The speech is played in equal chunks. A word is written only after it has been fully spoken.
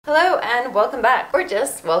Hello and welcome back, or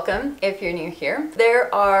just welcome if you're new here.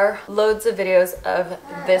 There are loads of videos of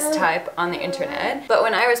this type on the internet, but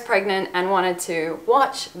when I was pregnant and wanted to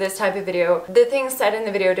watch this type of video, the things said in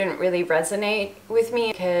the video didn't really resonate with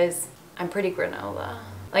me because I'm pretty granola,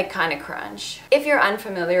 like kind of crunch. If you're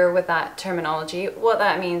unfamiliar with that terminology, what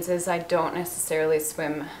that means is I don't necessarily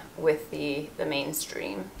swim with the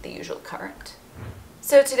mainstream, the usual current.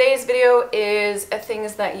 So today's video is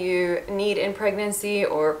things that you need in pregnancy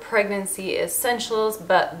or pregnancy essentials,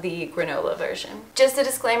 but the granola version. Just a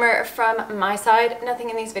disclaimer from my side, nothing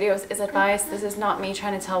in these videos is advice. This is not me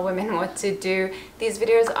trying to tell women what to do. These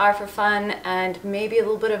videos are for fun and maybe a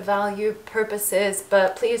little bit of value purposes,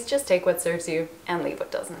 but please just take what serves you and leave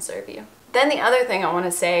what doesn't serve you. Then the other thing I want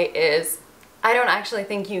to say is I don't actually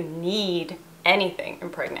think you need anything in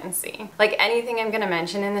pregnancy. Like anything I'm going to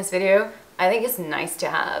mention in this video, I think it's nice to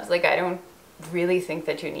have. Like, I don't really think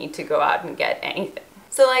that you need to go out and get anything.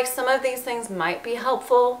 So like some of these things might be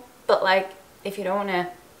helpful, but like if you don't want to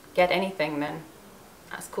get anything, then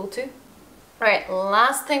that's cool too. Right,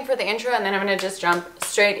 last thing for the intro, and then I'm going to just jump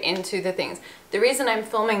straight into the things. The reason I'm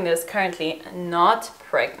filming this currently not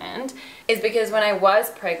pregnant is because when I was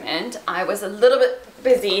pregnant, I was a little bit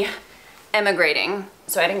busy emigrating,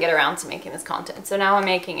 so I didn't get around to making this content. So now I'm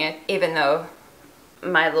making it, even though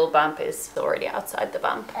my little bump is already outside the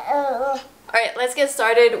bump. All right, let's get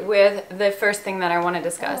started with the first thing that I want to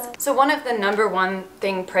discuss. So one of the #1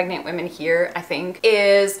 thing pregnant women hear, I think,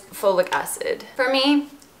 is folic acid. For me,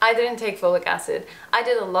 I didn't take folic acid. I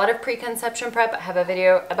did a lot of preconception prep. I have a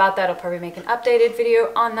video about that. I'll probably make an updated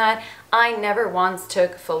video on that. I never once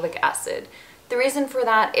took folic acid. The reason for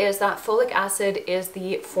that is that folic acid is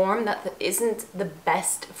the form that isn't the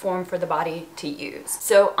best form for the body to use.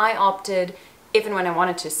 So I opted, even when I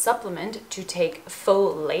wanted to supplement, to take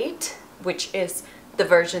folate, which is the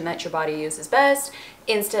version that your body uses best,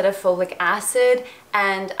 instead of folic acid,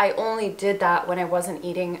 and I only did that when I wasn't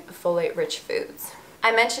eating folate-rich foods.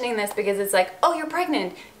 I'm mentioning this because it's like, oh, you're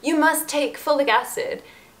pregnant, you must take folic acid,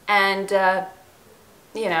 and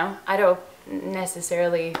you know, I don't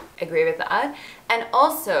necessarily agree with that. And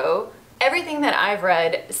also, everything that I've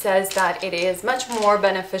read says that it is much more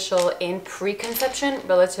beneficial in preconception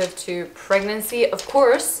relative to pregnancy. Of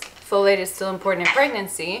course, folate is still important in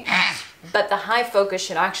pregnancy, but the high focus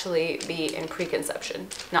should actually be in preconception,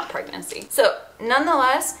 not pregnancy. So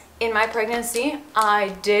nonetheless, in my pregnancy, I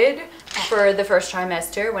did, for the first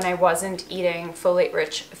trimester, when I wasn't eating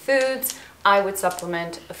folate-rich foods, I would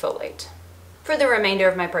supplement folate. For the remainder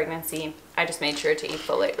of my pregnancy, I just made sure to eat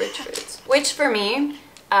folate-rich foods, which for me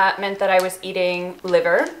meant that I was eating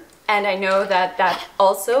liver. And I know that that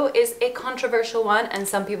also is a controversial one, and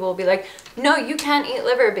some people will be like, no, you can't eat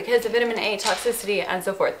liver because of vitamin A toxicity and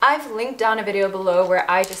so forth. I've linked down a video below where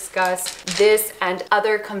I discuss this and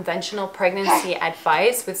other conventional pregnancy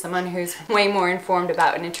advice with someone who's way more informed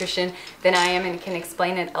about nutrition than I am and can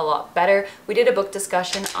explain it a lot better. We did a book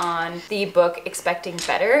discussion on the book Expecting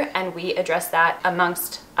Better, and we addressed that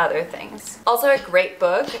amongst other things. Also a great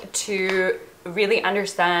book to really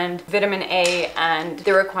understand vitamin A and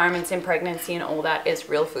the requirements in pregnancy and all that is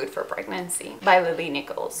Real Food for Pregnancy by Lily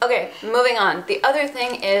Nichols. Okay, moving on. The other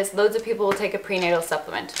thing is loads of people will take a prenatal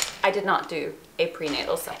supplement. I did not do a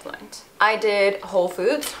prenatal supplement. I did whole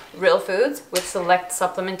foods, real foods with select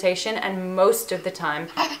supplementation, and most of the time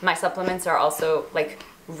my supplements are also like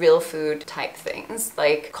real food type things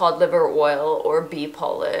like cod liver oil or bee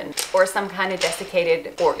pollen or some kind of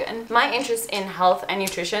desiccated organ. My interest in health and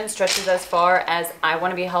nutrition stretches as far as I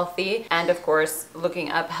want to be healthy and of course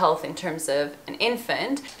looking up health in terms of an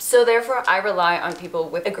infant. So therefore I rely on people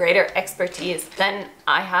with a greater expertise than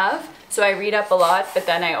I have. So I read up a lot, but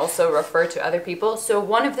then I also refer to other people. So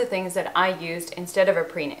one of the things that I used instead of a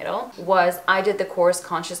prenatal was I did the course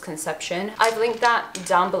Conscious Conception. I've linked that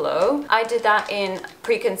down below. I did that in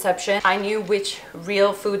preconception. I knew which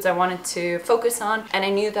real foods I wanted to focus on, and I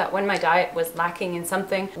knew that when my diet was lacking in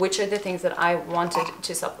something, which are the things that I wanted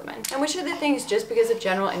to supplement, and which are the things just because of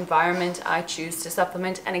general environment I choose to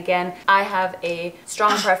supplement. And again, I have a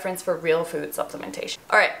strong preference for real food supplementation.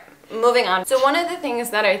 All right. Moving on. So one of the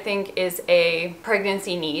things that I think is a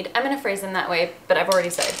pregnancy need, I'm going to phrase them that way, but I've already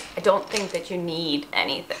said, I don't think that you need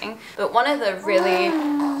anything. But one of the really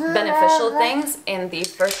beneficial things in the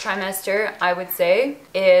first trimester, I would say,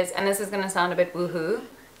 is, and this is going to sound a bit woohoo,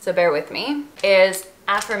 so bear with me, is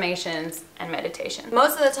affirmations and meditation.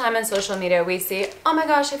 Most of the time on social media we see, oh my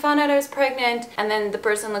gosh, I found out I was pregnant, and then the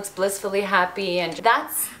person looks blissfully happy, and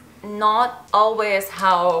that's not always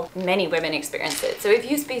how many women experience it. So if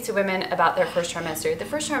you speak to women about their first trimester, the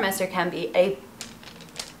first trimester can be a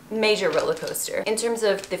major roller coaster in terms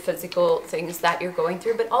of the physical things that you're going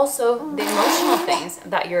through, but also the emotional things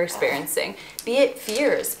that you're experiencing. Be it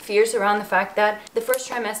fears around the fact that the first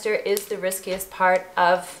trimester is the riskiest part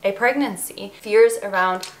of a pregnancy. Fears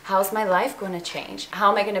around, how's my life going to change?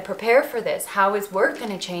 How am I going to prepare for this? How is work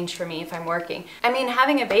going to change for me if I'm working? I mean,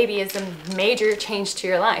 having a baby is a major change to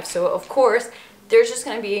your life. So of course, there's just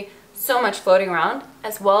going to be so much floating around,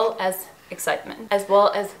 as well as excitement, as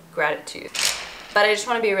well as gratitude. But I just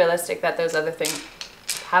want to be realistic that those other things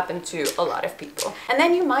happen to a lot of people. And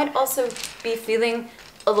then you might also be feeling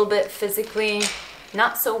a little bit physically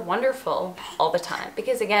not so wonderful all the time,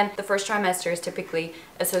 because again, the first trimester is typically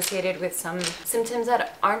associated with some symptoms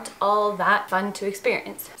that aren't all that fun to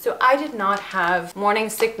experience. So I did not have morning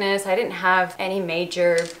sickness. I didn't have any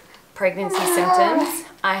major pregnancy symptoms.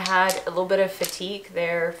 I had a little bit of fatigue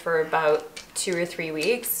there for about 2 or 3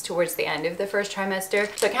 weeks towards the end of the first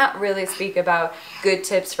trimester. So I can't really speak about good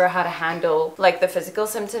tips for how to handle like the physical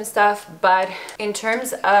symptom stuff, but in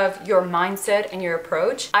terms of your mindset and your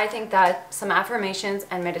approach, I think that some affirmations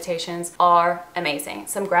and meditations are amazing.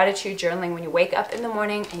 Some gratitude journaling when you wake up in the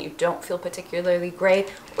morning and you don't feel particularly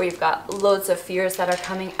great, or you've got loads of fears that are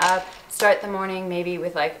coming up. Start the morning maybe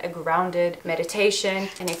with like a grounded meditation,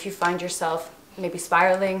 and if you find yourself maybe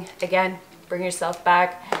spiraling, again, bring yourself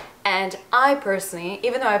back. And I personally,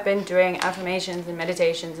 even though I've been doing affirmations and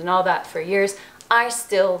meditations and all that for years, I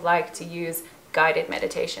still like to use guided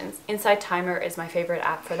meditations. Inside Timer is my favorite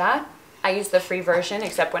app for that. I use the free version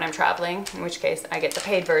except when I'm traveling, in which case I get the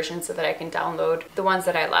paid version so that I can download the ones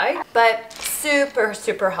that I like. But super,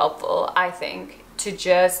 super helpful, I think, to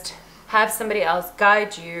just have somebody else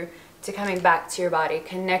guide you to coming back to your body,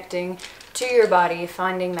 connecting to your body,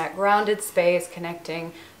 finding that grounded space,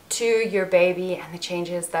 connecting to your baby and the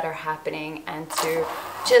changes that are happening, and to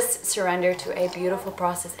just surrender to a beautiful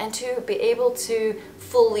process and to be able to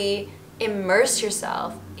fully immerse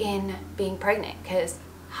yourself in being pregnant, because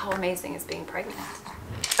how amazing is being pregnant?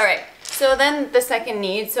 All right, so then the second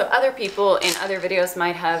need, so other people in other videos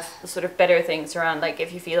might have sort of better things around, like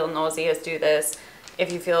if you feel nauseous, do this.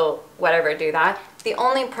 If you feel whatever, do that. The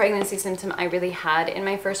only pregnancy symptom I really had in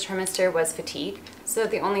my first trimester was fatigue. So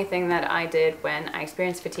the only thing that I did when I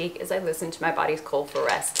experienced fatigue is I listened to my body's call for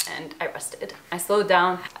rest, and I rested. I slowed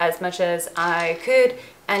down as much as I could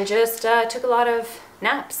and just took a lot of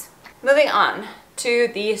naps. Moving on to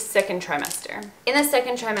the second trimester. In the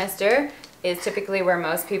second trimester is typically where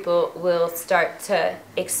most people will start to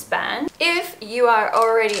expand. If you are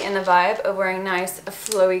already in the vibe of wearing nice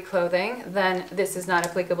flowy clothing, then this is not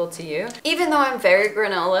applicable to you. Even though I'm very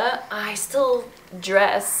granola, I still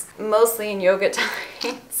dress mostly in yoga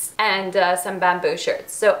tights and some bamboo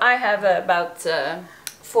shirts. So I have about 4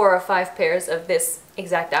 or 5 pairs of this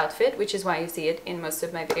exact outfit, which is why you see it in most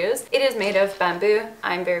of my videos. It is made of bamboo.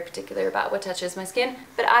 I'm very particular about what touches my skin,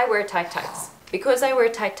 but I wear tight tights. Because I wear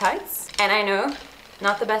tight tights, and I know,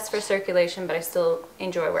 not the best for circulation, but I still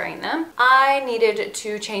enjoy wearing them, I needed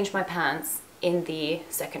to change my pants in the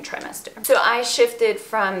second trimester. So I shifted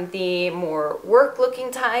from the more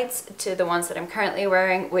work-looking tights to the ones that I'm currently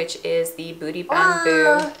wearing, which is the BOODY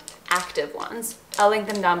bamboo active ones. I'll link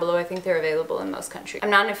them down below. I think they're available in most countries. I'm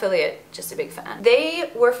not an affiliate, just a big fan. They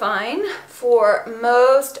were fine for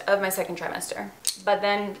most of my second trimester. But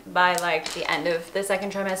then by like the end of the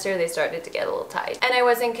second trimester, they started to get a little tight. And I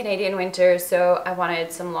was in Canadian winter, so I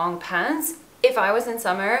wanted some long pants. If I was in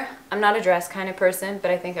summer, I'm not a dress kind of person,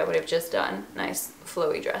 but I think I would have just done nice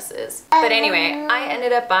flowy dresses. But anyway, I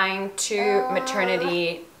ended up buying 2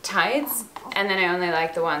 maternity tights, and then I only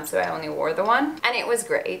liked the one, so I only wore the one. And it was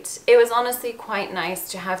great. It was honestly quite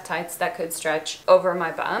nice to have tights that could stretch over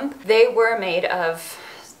my bump. They were made of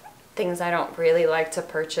things I don't really like to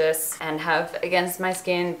purchase and have against my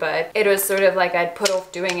skin, but it was sort of like I'd put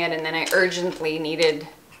off doing it, and then I urgently needed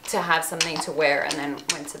to have something to wear, and then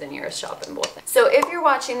went to the nearest shop and bought them. So if you're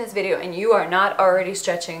watching this video and you are not already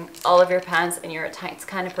stretching all of your pants and you're a tights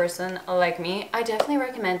kind of person like me, I definitely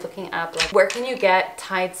recommend looking up like where can you get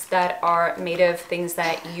tights that are made of things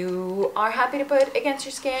that you are happy to put against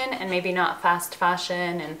your skin, and maybe not fast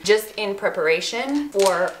fashion, and just in preparation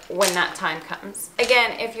for when that time comes.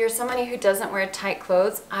 Again, if you're somebody who doesn't wear tight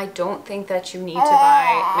clothes, I don't think that you need to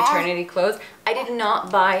buy maternity clothes. I did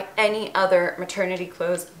not buy any other maternity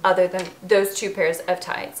clothes other than those 2 pairs of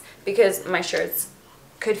tights, because my shirts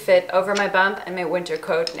could fit over my bump and my winter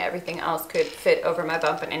coat and everything else could fit over my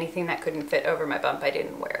bump, and anything that couldn't fit over my bump I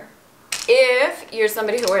didn't wear. If you're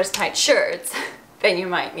somebody who wears tight shirts, then you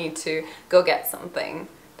might need to go get something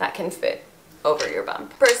that can fit over your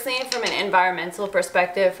bump. Personally, from an environmental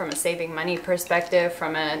perspective, from a saving money perspective,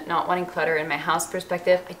 from a not wanting clutter in my house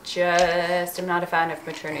perspective, I just am not a fan of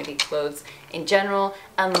maternity clothes in general,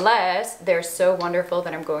 unless they're so wonderful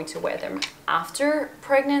that I'm going to wear them after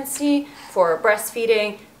pregnancy for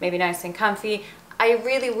breastfeeding, maybe nice and comfy. I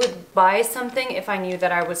really would buy something if I knew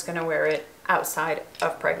that I was going to wear it outside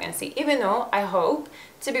of pregnancy. Even though I hope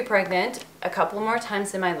to be pregnant a couple more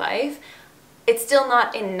times in my life, it's still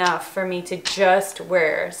not enough for me to just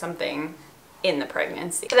wear something in the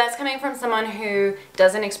pregnancy. But that's coming from someone who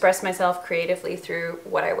doesn't express myself creatively through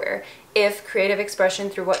what I wear. If creative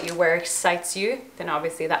expression through what you wear excites you, then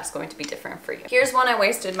obviously that's going to be different for you. Here's one I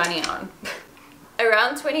wasted money on.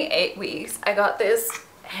 Around 28 weeks, I got this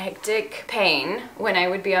hectic pain when I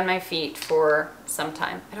would be on my feet for some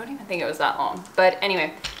time. I don't even think it was that long. But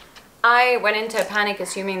anyway, I went into a panic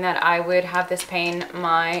assuming that I would have this pain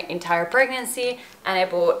my entire pregnancy, and I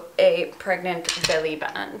bought a pregnant belly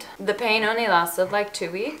band. The pain only lasted like 2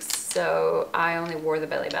 weeks, so I only wore the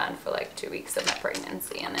belly band for like 2 weeks of my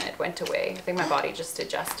pregnancy, and then it went away. I think my body just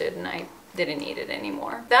adjusted and I didn't need it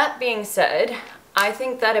anymore. That being said, I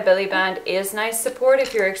think that a belly band is nice support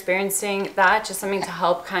if you're experiencing that, just something to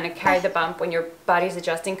help kind of carry the bump when your body's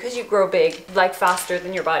adjusting, because you grow big like faster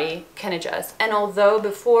than your body can adjust. And although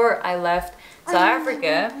before I left South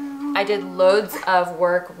Africa, I did loads of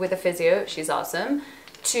work with a physio, she's awesome,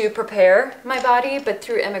 to prepare my body, but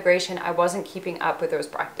through immigration I wasn't keeping up with those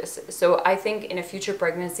practices. So I think in a future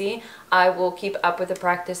pregnancy I will keep up with the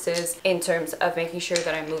practices in terms of making sure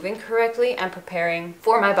that I'm moving correctly and preparing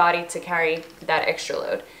for my body to carry that extra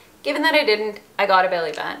load. Given that I didn't, I got a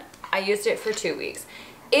belly band. I used it for 2 weeks.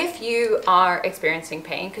 If you are experiencing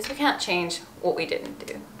pain, because we can't change what we didn't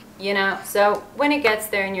do, you know, so when it gets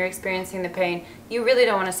there and you're experiencing the pain, you really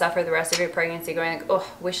don't want to suffer the rest of your pregnancy going like, oh,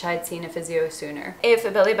 wish I'd seen a physio sooner. If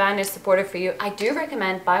a belly band is supportive for you, I do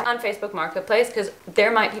recommend buying on Facebook Marketplace, because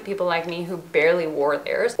there might be people like me who barely wore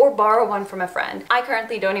theirs, or borrow one from a friend. I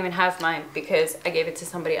currently don't even have mine because I gave it to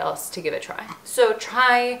somebody else to give it a try. So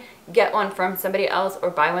try get one from somebody else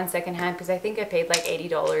or buy one secondhand, because I think I paid like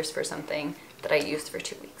 $80 for something that I used for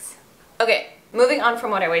 2 weeks. Okay. Moving on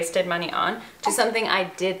from what I wasted money on to something I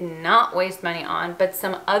did not waste money on, but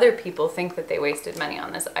some other people think that they wasted money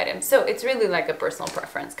on this item. So it's really like a personal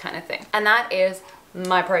preference kind of thing. And that is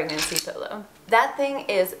my pregnancy pillow. That thing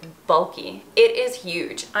is bulky. It is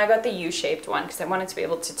huge. I got the U-shaped one because I wanted to be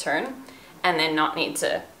able to turn and then not need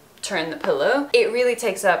to turn the pillow. It really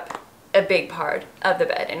takes up a big part of the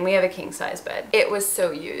bed, and we have a king size bed. It was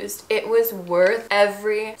so used. It was worth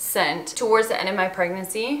every cent. Towards the end of my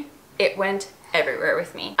pregnancy, it went everywhere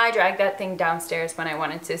with me. I dragged that thing downstairs when I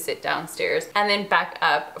wanted to sit downstairs and then back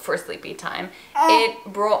up for sleepy time. It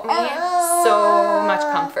brought me so much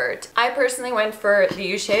comfort. I personally went for the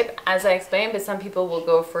U shape, as I explained, but some people will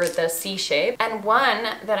go for the C shape. And one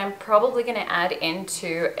that I'm probably gonna add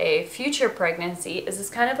into a future pregnancy is this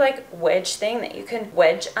kind of like wedge thing that you can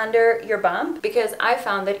wedge under your bump, because I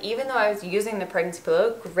found that even though I was using the pregnancy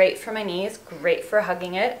pillow, great for my knees, great for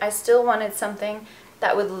hugging it, I still wanted something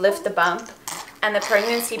that would lift the bump, and the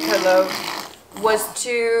pregnancy pillow was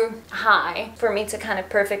too high for me to kind of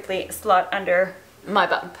perfectly slot under my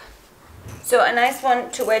bump. So a nice one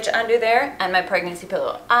to wedge under there, and my pregnancy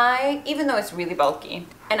pillow. Even though it's really bulky,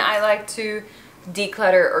 and I like to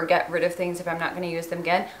declutter or get rid of things if I'm not going to use them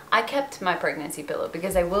again, I kept my pregnancy pillow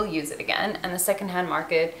because I will use it again, and the secondhand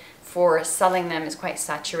market for selling them is quite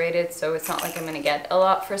saturated, so it's not like I'm going to get a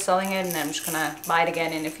lot for selling it and then I'm just going to buy it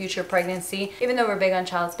again in a future pregnancy, even though we're big on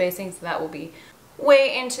child spacing, so that will be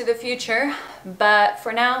way into the future. But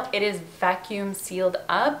for now, it is vacuum sealed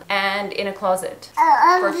up and in a closet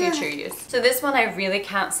for future use. So this one, I really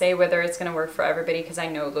can't say whether it's going to work for everybody, because I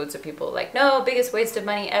know loads of people are like, no, biggest waste of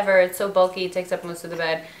money ever, it's so bulky, it takes up most of the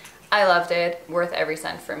bed. I loved it, worth every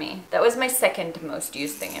cent for me. That was my second most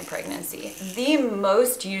used thing in pregnancy. The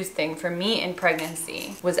most used thing for me in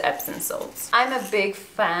pregnancy was Epsom salts. I'm a big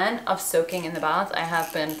fan of soaking in the bath. I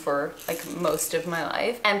have been for like most of my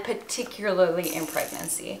life, and particularly in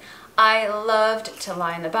pregnancy. I loved to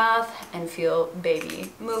lie in the bath and feel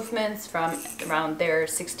baby movements from around their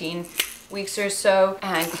 16 weeks or so,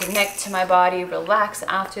 and connect to my body, relax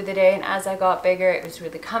after the day. And as I got bigger, it was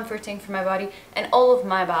really comforting for my body, and all of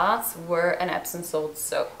my baths were an Epsom salt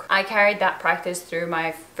soak. I carried that practice through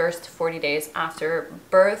my first 40 days after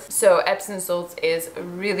birth, so Epsom salts is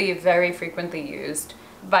really very frequently used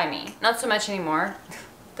by me. Not so much anymore.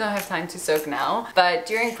 Don't have time to soak now, but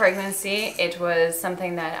during pregnancy it was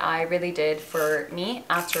something that I really did for me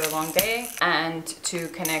after a long day and to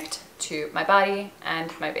connect to my body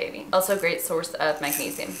and my baby. Also a great source of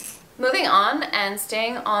magnesium. Moving on and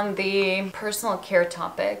staying on the personal care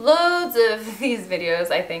topic, loads of these videos,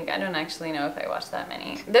 I don't actually know if I watched that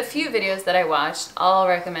many. The few videos that I watched all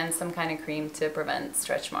recommend some kind of cream to prevent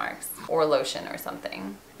stretch marks or lotion or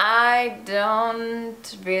something. I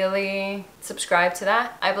don't really subscribe to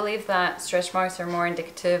that. I believe that stretch marks are more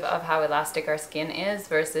indicative of how elastic our skin is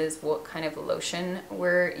versus what kind of lotion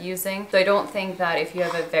we're using. So I don't think that if you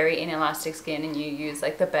have a very inelastic skin and you use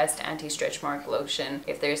like the best anti-stretch mark lotion,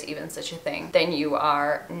 if there's even such a thing, then you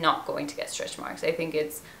are not going to get stretch marks. I think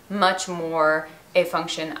it's much more a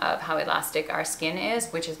function of how elastic our skin is,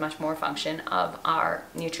 which is much more a function of our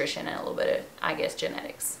nutrition and a little bit of, I guess,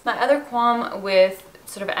 genetics. My other qualm with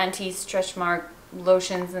sort of anti-stretch mark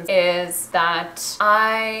lotions is that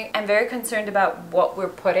I am very concerned about what we're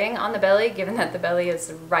putting on the belly, given that the belly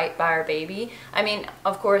is right by our baby. I mean,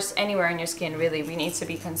 of course, anywhere in your skin, really, we need to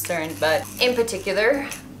be concerned, but in particular,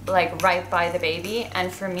 like right by the baby.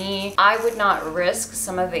 And for me, I would not risk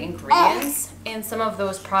some of the ingredients in some of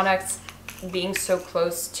those products being so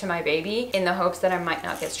close to my baby in the hopes that I might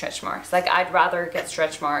not get stretch marks. Like, I'd rather get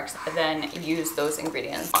stretch marks than use those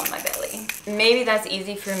ingredients on my belly. Maybe that's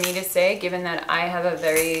easy for me to say, given that I have a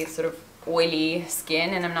very sort of oily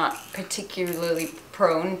skin and I'm not particularly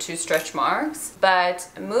prone to stretch marks. But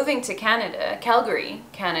moving to Canada, Calgary,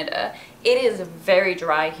 Canada, it is very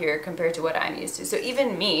dry here compared to what I'm used to. So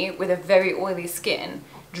even me with a very oily skin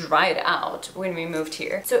dried out when we moved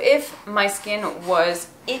here. So if my skin was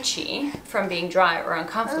itchy from being dry or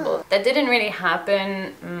uncomfortable, that didn't really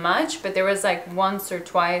happen much, but there was like once or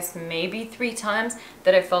twice, maybe 3 times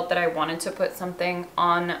that I felt that I wanted to put something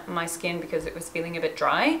on my skin because it was feeling a bit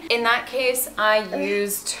dry. In that case, I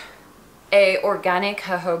used a organic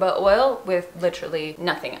jojoba oil with literally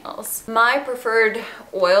nothing else. My preferred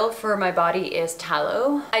oil for my body is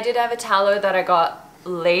tallow. I did have a tallow that I got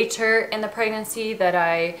later in the pregnancy that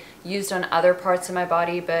I used on other parts of my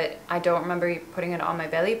body, but I don't remember putting it on my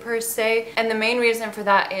belly per se. And the main reason for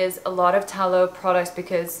that is a lot of tallow products,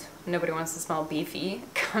 because nobody wants to smell beefy,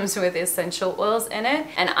 comes with essential oils in it,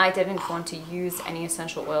 and I didn't want to use any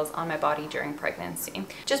essential oils on my body during pregnancy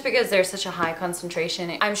just because there's such a high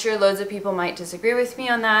concentration. I'm sure loads of people might disagree with me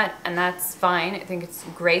on that, and that's fine. I think it's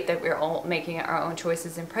great that we're all making our own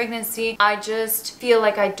choices in pregnancy. I just feel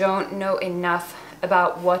like I don't know enough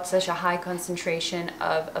about what such a high concentration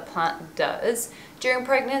of a plant does during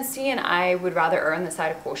pregnancy, and I would rather err on the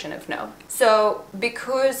side of caution of no. So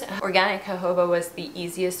because organic jojoba was the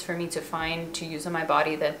easiest for me to find to use on my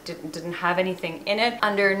body that didn't have anything in it,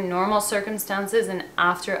 under normal circumstances and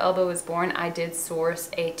after Elba was born, I did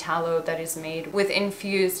source a tallow that is made with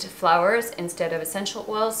infused flowers instead of essential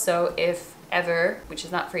oils. So if ever, which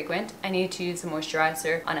is not frequent, I need to use a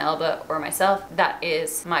moisturizer on Elba or myself, that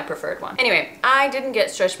is my preferred one. Anyway, I didn't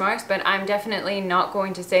get stretch marks, but I'm definitely not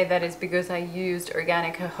going to say that is because I used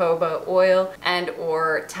organic jojoba oil and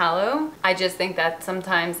or tallow. I just think that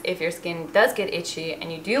sometimes if your skin does get itchy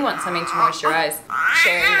and you do want something to moisturize,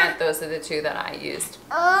 sharing that those are the two that I used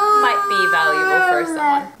might be valuable for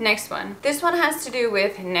someone. Next one. This one has to do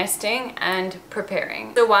with nesting and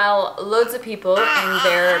preparing. So while loads of people in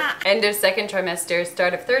their end of second trimester,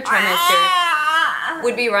 start of third trimester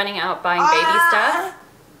would be running out buying baby stuff,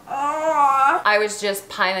 I was just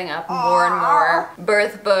piling up more and more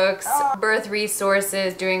birth books, birth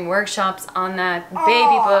resources, doing workshops on that,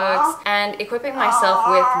 baby books, and equipping myself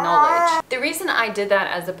with knowledge. The reason I did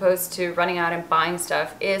that as opposed to running out and buying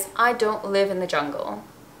stuff is I don't live in the jungle.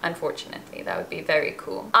 Unfortunately, that would be very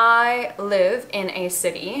cool. I live in a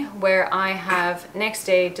city where I have next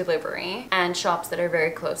day delivery and shops that are very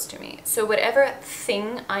close to me. So whatever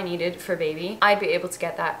thing I needed for baby, I'd be able to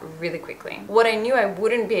get that really quickly. What I knew I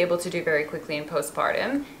wouldn't be able to do very quickly in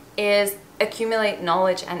postpartum is accumulate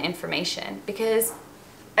knowledge and information, because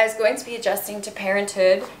I was going to be adjusting to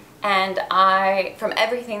parenthood, and from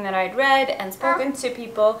everything that I'd read and spoken to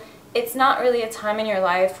people, it's not really a time in your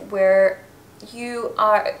life where you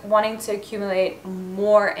are wanting to accumulate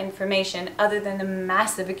more information other than the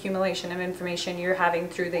massive accumulation of information you're having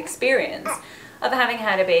through the experience of having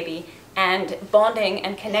had a baby and bonding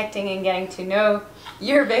and connecting and getting to know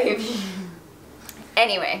your baby.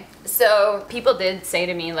 Anyway, so people did say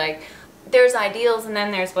to me, like, there's ideals and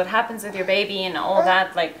then there's what happens with your baby and all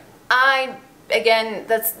that. Like, again,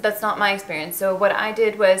 that's not my experience. So what I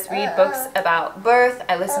did was read books about birth.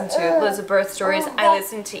 I listened to loads of birth stories. I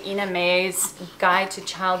listened to Ina May's Guide to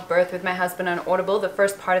Childbirth with my husband on Audible. The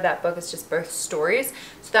first part of that book is just birth stories.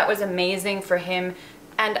 So that was amazing for him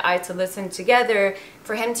and I to listen together,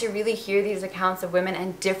 for him to really hear these accounts of women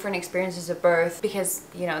and different experiences of birth, because,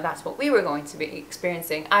 you know, that's what we were going to be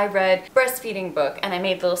experiencing. I read breastfeeding book and I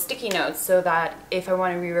made little sticky notes so that if I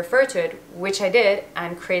want to re-refer to it, which I did,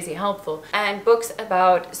 and crazy helpful, and books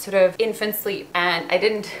about sort of infant sleep. And I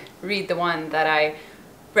didn't read the one that I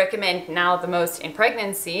recommend now the most in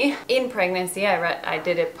pregnancy. In pregnancy, I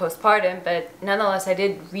did it postpartum, but nonetheless, I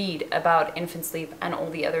did read about infant sleep and all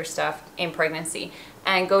the other stuff in pregnancy.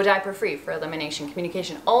 And Go Diaper Free for elimination,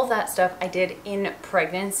 communication, all of that stuff I did in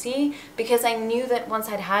pregnancy, because I knew that once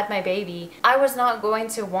I'd had my baby, I was not going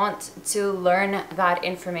to want to learn that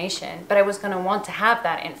information, but I was going to want to have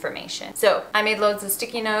that information. So I made loads of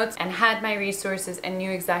sticky notes and had my resources and knew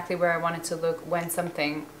exactly where I wanted to look when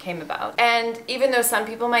something came about. And even though some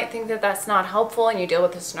people might think that that's not helpful and you deal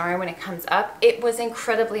with the scenario when it comes up, it was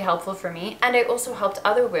incredibly helpful for me. And it also helped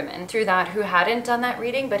other women through that who hadn't done that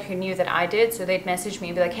reading, but who knew that I did. So they'd message me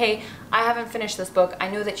and be like, hey, I haven't finished this book. I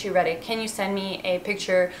know that you read it. Can you send me a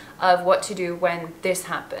picture of what to do when this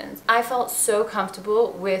happens? I felt so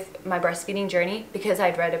comfortable with my breastfeeding journey because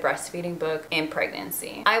I'd read a breastfeeding book in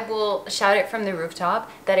pregnancy. I will shout it from the rooftop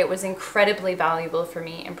that it was incredibly valuable for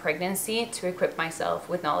me in pregnancy to equip myself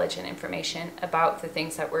with knowledge and information about the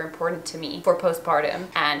things that were important to me for postpartum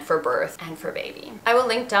and for birth and for baby. I will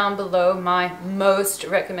link down below my most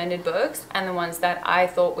recommended books and the ones that I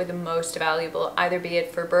thought were the most valuable, either be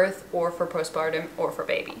it for birth or for postpartum or for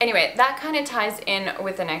baby. Anyway, that kind of ties in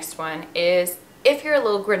with the next one. Is if you're a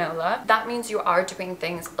little granola, that means you are doing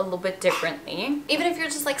things a little bit differently. Even if you're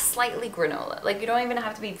just like slightly granola, like you don't even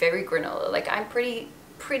have to be very granola. Like I'm pretty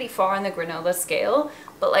far on the granola scale,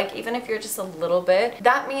 but like even if you're just a little bit,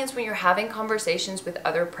 that means when you're having conversations with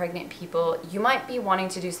other pregnant people, you might be wanting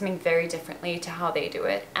to do something very differently to how they do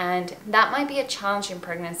it, and that might be a challenge in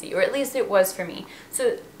pregnancy, or at least it was for me.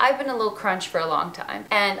 So I've been a little crunch for a long time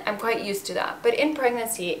and I'm quite used to that, but in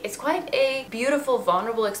pregnancy it's quite a beautiful,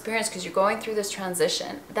 vulnerable experience because you're going through this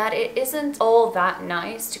transition, that it isn't all that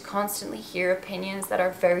nice to constantly hear opinions that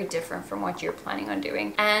are very different from what you're planning on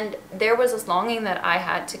doing. And there was this longing that I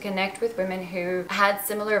had to connect with women who had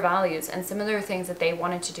similar values and similar things that they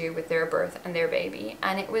wanted to do with their birth and their baby.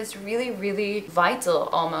 And it was really vital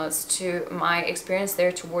almost to my experience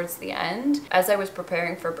there towards the end as I was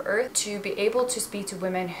preparing for birth, to be able to speak to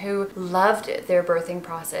women who loved their birthing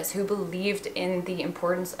process, who believed in the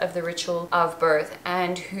importance of the ritual of birth,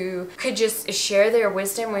 and who could just share their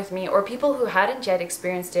wisdom with me, or people who hadn't yet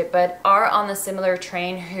experienced it but are on the similar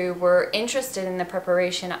train, who were interested in the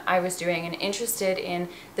preparation I was doing and interested in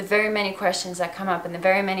the very many questions that come up and the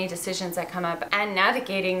very many decisions that come up, and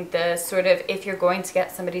navigating the sort of, if you're going to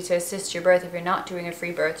get somebody to assist your birth, if you're not doing a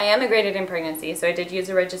free birth. I emigrated in pregnancy, so I did use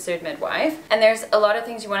a registered midwife, and there's a lot of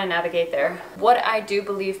things you want to navigate there. What I do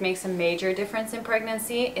believe makes a major difference in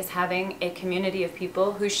pregnancy is having a community of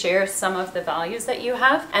people who share some of the values that you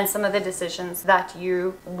have and some of the decisions that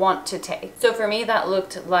you want to take. So for me, that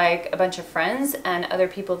looked like a bunch of friends and other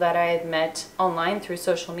people that I had met online through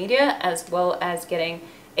social media, as well as getting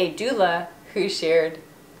a doula who shared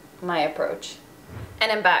my approach.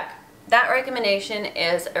 And I'm back. That recommendation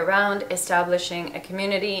is around establishing a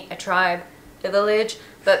community, a tribe, a village,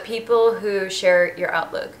 but people who share your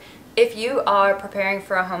outlook. If you are preparing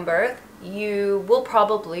for a home birth, you will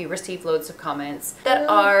probably receive loads of comments that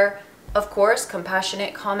are, of course,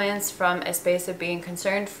 compassionate comments from a space of being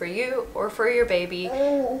concerned for you or for your baby.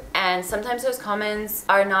 And sometimes those comments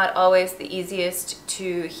are not always the easiest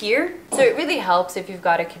to hear. So it really helps if you've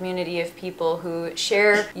got a community of people who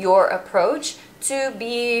share your approach, to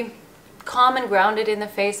be calm and grounded in the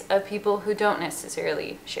face of people who don't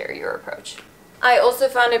necessarily share your approach. I also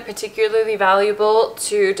found it particularly valuable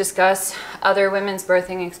to discuss other women's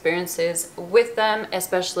birthing experiences with them,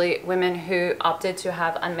 especially women who opted to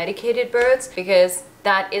have unmedicated births, because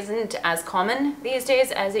that isn't as common these days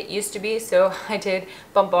as it used to be. So I did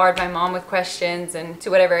bombard my mom with questions, and to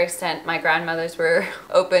whatever extent my grandmothers were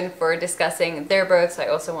open for discussing their births, I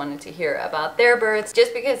also wanted to hear about their births,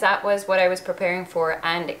 just because that was what I was preparing for.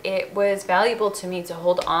 And it was valuable to me to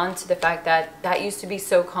hold on to the fact that that used to be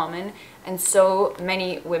so common and so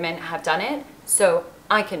many women have done it, so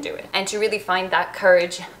I can do it. And to really find that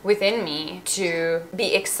courage within me to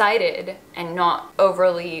be excited and not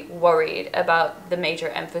overly worried about the major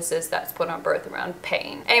emphasis that's put on birth around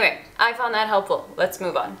pain. Anyway, I found that helpful. Let's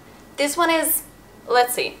move on. This one is,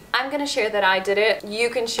 let's see. I'm gonna share that I did it. You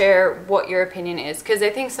can share what your opinion is, because I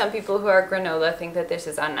think some people who are granola think that this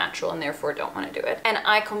is unnatural and therefore don't want to do it. And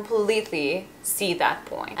I completely see that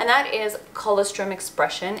point. And that is colostrum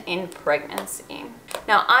expression in pregnancy.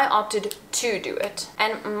 Now, I opted to do it.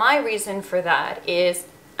 And my reason for that is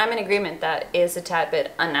I'm in agreement that is a tad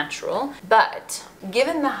bit unnatural. But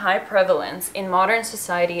given the high prevalence in modern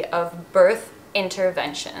society of birth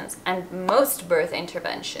interventions, and most birth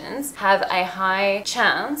interventions have a high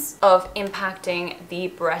chance of impacting the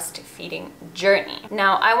breastfeeding journey.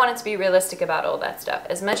 Now, I wanted to be realistic about all that stuff.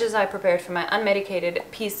 As much as I prepared for my unmedicated,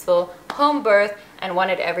 peaceful home birth and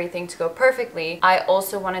wanted everything to go perfectly, I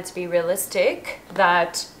also wanted to be realistic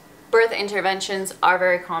that birth interventions are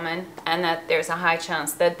very common and that there's a high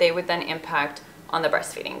chance that they would then impact on the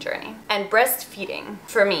breastfeeding journey. And breastfeeding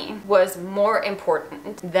for me was more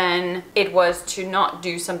important than it was to not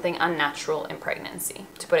do something unnatural in pregnancy,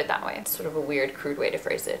 to put it that way. It's sort of a weird, crude way to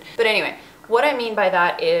phrase it. But anyway, what I mean by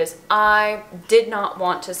that is I did not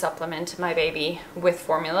want to supplement my baby with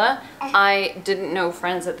formula. I didn't know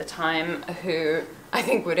friends at the time who I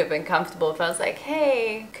think would have been comfortable if I was like,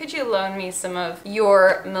 hey, could you loan me some of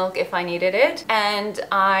your milk if I needed it? And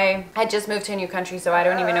I had just moved to a new country, so I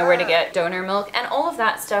don't even know where to get donor milk. And all of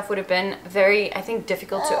that stuff would have been very, I think,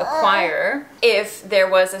 difficult to acquire if there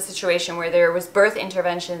was a situation where there was birth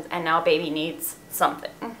interventions and now baby needs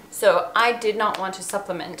something. So I did not want to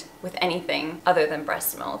supplement with anything other than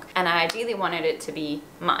breast milk, and I ideally wanted it to be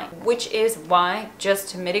mine, which is why, just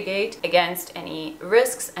to mitigate against any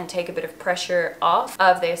risks and take a bit of pressure off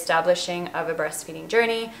of the establishing of a breastfeeding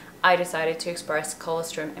journey, I decided to express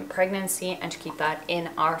colostrum in pregnancy and to keep that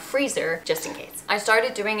in our freezer just in case. I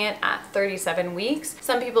started doing it at 37 weeks.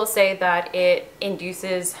 Some people say that it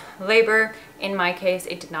induces labor. In my case,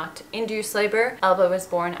 it did not induce labor. Elba was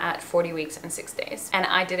born at 40 weeks and 6 days, and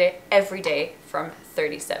I did it every day from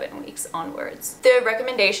 37 weeks onwards. The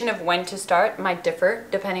recommendation of when to start might differ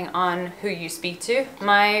depending on who you speak to.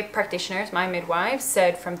 My practitioners, my midwives,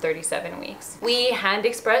 said from 37 weeks. We hand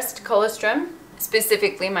expressed colostrum.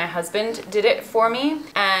 Specifically, my husband did it for me,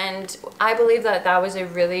 and I believe that that was a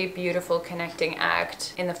really beautiful connecting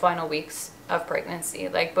act in the final weeks of pregnancy.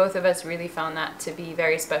 Like, both of us really found that to be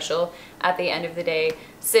very special. At the end of the day,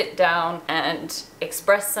 sit down and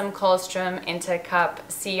express some colostrum into a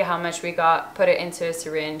cup, see how much we got, put it into a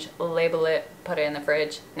syringe, label it, put it in the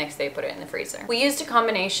fridge, next day put it in the freezer. We used a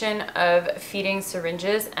combination of feeding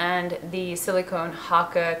syringes and the silicone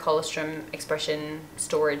Haka colostrum expression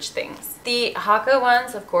storage things. The Haka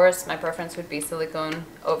ones, of course, my preference would be silicone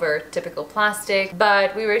over typical plastic,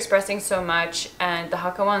 but we were expressing so much and the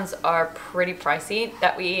Haka ones are pretty pricey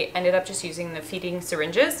that we ended up just using the feeding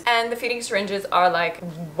syringes. And the feeding syringes are like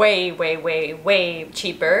way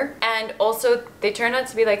cheaper, and also they turned out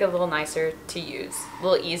to be like a little nicer to use, a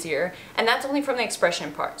little easier, and that's only from the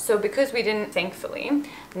expression part. So because we didn't, thankfully,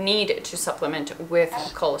 need to supplement with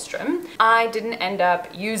colostrum, I didn't end up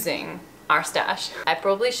using our stash. I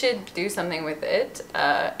probably should do something with it.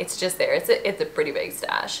 It's just there. It's a pretty big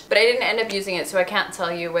stash. But I didn't end up using it, so I can't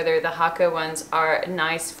tell you whether the Haka ones are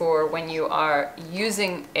nice for when you are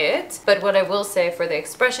using it. But what I will say for the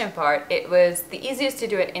expression part, it was the easiest to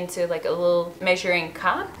do it into like a little measuring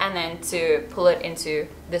cup and then to pull it into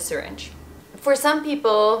the syringe. For some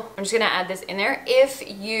people, I'm just gonna add this in there, if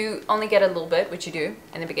you only get a little bit, which you do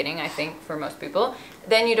in the beginning, I think, for most people,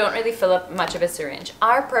 then you don't really fill up much of a syringe.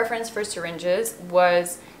 Our preference for syringes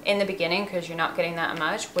was, in the beginning, because you're not getting that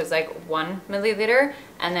much, was like 1 milliliter,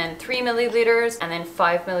 and then 3 milliliters, and then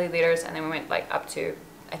 5 milliliters, and then we went like up to,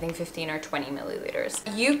 I think, 15 or 20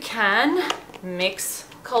 milliliters. You can mix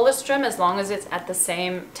colostrum as long as it's at the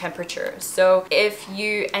same temperature. So if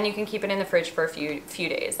you, and you can keep it in the fridge for a few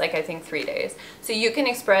days, like I think 3 days. So you can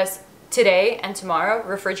express today and tomorrow,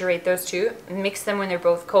 refrigerate those two, mix them when they're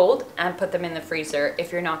both cold, and put them in the freezer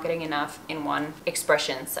if you're not getting enough in one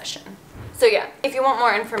expression session. So yeah, if you want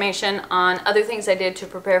more information on other things I did to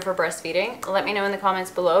prepare for breastfeeding, let me know in the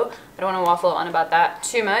comments below. I don't want to waffle on about that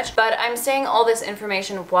too much, but I'm saying all this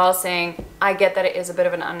information while saying I get that it is a bit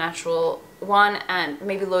of an unnatural one, and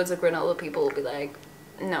maybe loads of granola people will be like,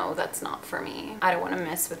 no, that's not for me. I don't want to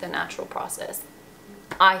mess with the natural process.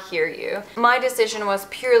 I hear you. My decision was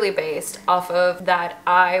purely based off of that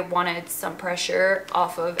I wanted some pressure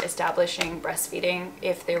off of establishing breastfeeding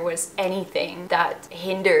if there was anything that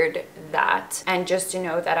hindered that, and just to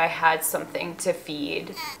know that I had something to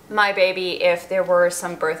feed my baby if there were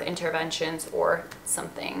some birth interventions or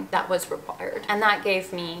something that was required. And that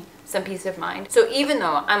gave me some peace of mind. So even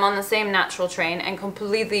though I'm on the same natural train and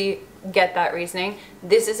completely get that reasoning,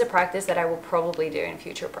 this is a practice that I will probably do in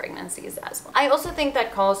future pregnancies as well. I also think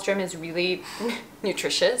that colostrum is really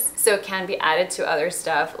nutritious, so it can be added to other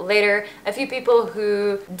stuff later. A few people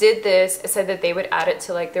who did this said that they would add it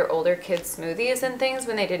to like their older kids' smoothies and things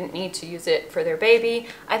when they didn't need to use it for their baby.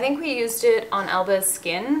 I think we used it on Elba's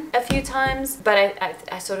skin a few times, but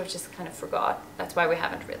I sort of just kind of forgot. That's why we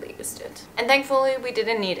haven't really used it. And thankfully we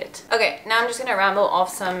didn't need it. Okay, now I'm just gonna ramble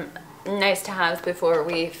off some nice to haves before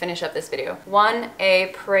we finish up this video. One, a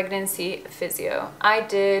pregnancy physio. I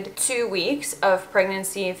did 2 weeks of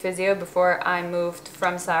pregnancy physio before I moved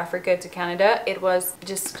from South Africa to Canada. It was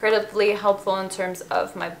just incredibly helpful in terms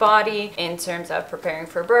of my body, in terms of preparing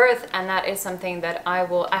for birth, and that is something that I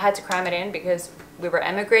had to cram it in because we were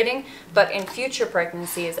emigrating, but in future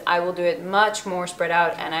pregnancies I will do it much more spread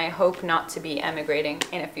out, and I hope not to be emigrating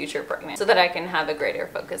in a future pregnancy so that I can have a greater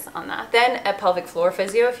focus on that. Then a pelvic floor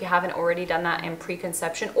physio, if you haven't already done that in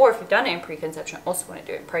preconception, or if you've done it in preconception also want to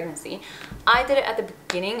do it in pregnancy. I did it at the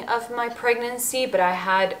beginning of my pregnancy, but I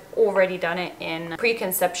had already done it in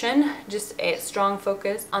preconception, just a strong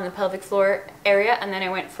focus on the pelvic floor area, and then I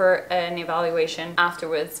went for an evaluation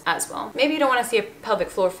afterwards as well. Maybe you don't want to see a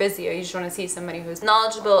pelvic floor physio, you just want to see somebody who's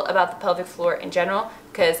knowledgeable about the pelvic floor in general,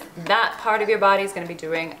 because that part of your body is going to be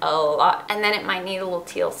doing a lot, and then it might need a little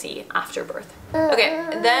TLC after birth. Okay,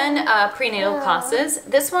 then prenatal classes.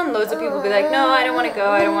 This one, loads of people will be like, no, I don't want to go,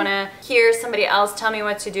 I don't want to hear somebody else tell me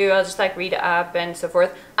what to do, I'll just like read up and so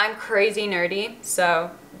forth. I'm crazy nerdy,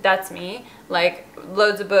 so that's me, like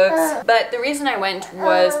loads of books. But the reason I went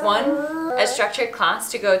was, one, a structured class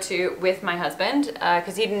to go to with my husband,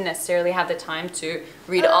 because he didn't necessarily have the time to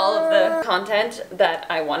read all of the content that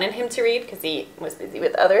I wanted him to read because he was busy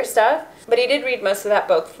with other stuff. But he did read most of that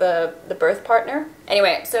book, the birth partner.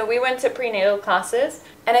 Anyway, so we went to prenatal classes,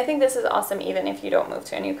 and I think this is awesome even if you don't move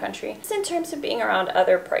to a new country. Just in terms of being around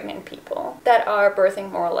other pregnant people that are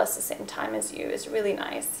birthing more or less the same time as you is really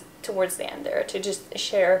nice towards the end there, to just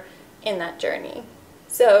share in that journey.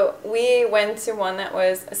 So we went to one that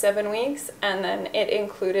was 7 weeks, and then it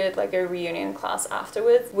included like a reunion class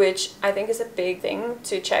afterwards, which I think is a big thing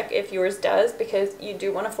to check if yours does, because you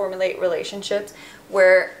do want to formulate relationships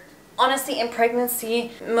where honestly in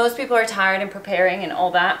pregnancy most people are tired and preparing and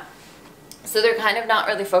all that, so they're kind of not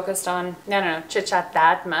really focused on chit chat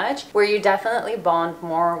that much, where you definitely bond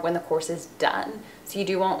more when the course is done. So you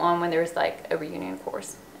do want one when there's like a reunion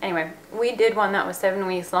course. Anyway, we did one that was 7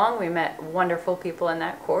 weeks long. We met wonderful people in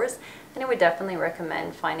that course, and I would definitely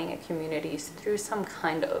recommend finding a community through some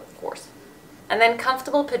kind of course. And then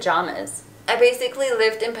comfortable pajamas. I basically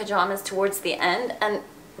lived in pajamas towards the end, and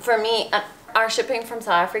for me, our shipping from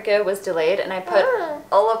South Africa was delayed, and I put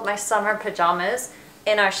all of my summer pajamas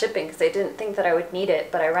in our shipping because I didn't think that I would need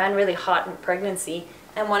it, but I ran really hot in pregnancy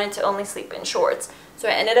and wanted to only sleep in shorts. So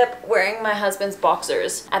I ended up wearing my husband's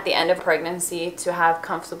boxers at the end of pregnancy to have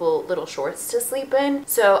comfortable little shorts to sleep in.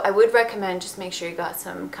 So I would recommend just make sure you got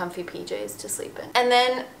some comfy PJs to sleep in. And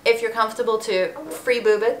then if you're comfortable to free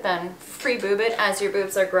boob it, then free boob it as your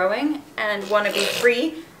boobs are growing and want to be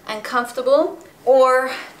free and comfortable.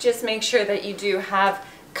 Or just make sure that you do have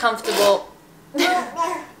comfortable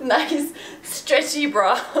nice stretchy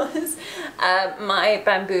bras. My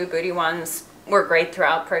bamboo booty ones were great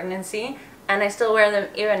throughout pregnancy, and I still wear them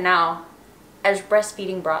even now as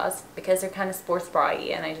breastfeeding bras because they're kind of sports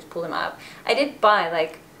bra-y, and I just pull them up. I did buy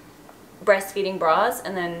like breastfeeding bras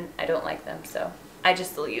and then I don't like them, so I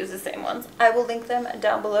just still use the same ones. I will link them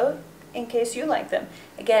down below in case you like them.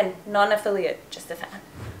 Again, non-affiliate, just a fan.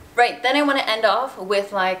 Right, then I want to end off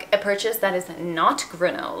with like a purchase that is not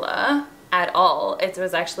granola at all. It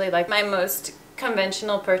was actually like my most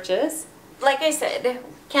conventional purchase. Like I said,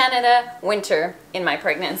 Canada winter in my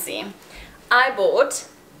pregnancy. I bought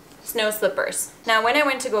snow slippers. Now when I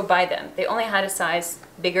went to go buy them, they only had a size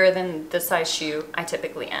bigger than the size shoe I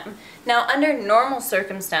typically am. Now under normal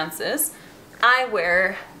circumstances, I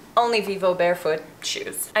wear only Vivo barefoot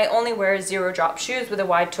shoes. I only wear zero drop shoes with a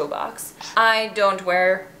wide toe box. I don't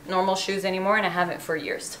wear normal shoes anymore, and I haven't for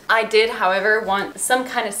years. I did, however, want some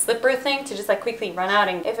kind of slipper thing to just like quickly run out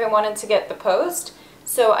and if I wanted to get the post.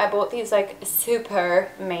 So I bought these like super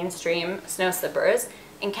mainstream snow slippers,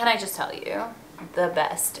 and can I just tell you, the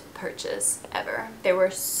best purchase ever. They were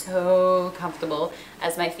so comfortable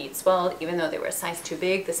as my feet swelled, even though they were a size too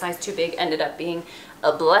big. The size too big ended up being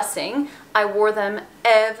a blessing. I wore them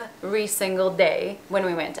every single day when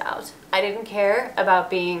we went out. I didn't care about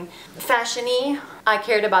being fashion-y. I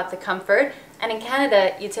cared about the comfort. And in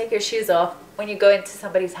Canada, you take your shoes off when you go into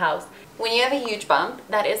somebody's house. When you have a huge bump,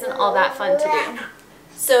 that isn't all that fun to do.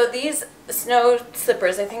 So these snow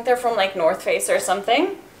slippers, I think they're from like North Face or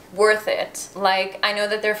something. worth it. Like, I know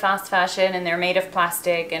that they're fast fashion and they're made of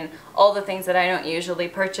plastic and all the things that I don't usually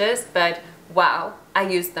purchase, but wow, I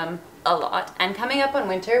use them a lot. And coming up on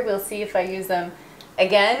winter, we'll see if I use them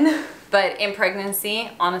again. But in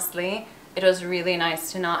pregnancy, honestly, it was really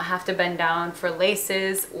nice to not have to bend down for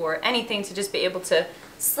laces or anything, to just be able to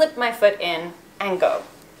slip my foot in and go.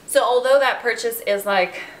 So although that purchase is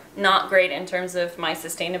like not great in terms of my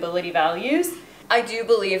sustainability values, I do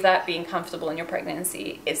believe that being comfortable in your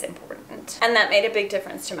pregnancy is important. And that made a big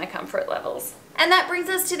difference to my comfort levels. And that brings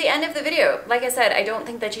us to the end of the video. Like I said, I don't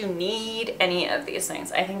think that you need any of these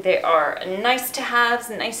things. I think they are nice to haves,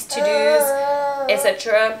 nice to dos,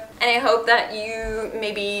 etc. And I hope that you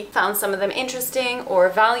maybe found some of them interesting or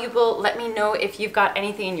valuable. Let me know if you've got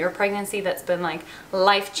anything in your pregnancy that's been like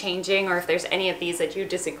life-changing, or if there's any of these that you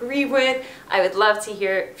disagree with. I would love to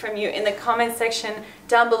hear from you in the comment section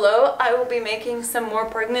down below. I will be making some more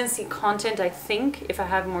pregnancy content, I think, if I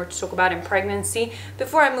have more to talk about in pregnancy,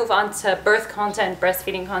 before I move on to birth content,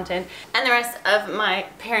 breastfeeding content, and the rest of my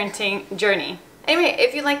parenting journey. Anyway,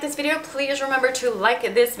 if you like this video, please remember to like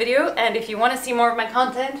this video, and if you want to see more of my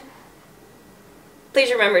content,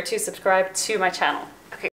 please remember to subscribe to my channel.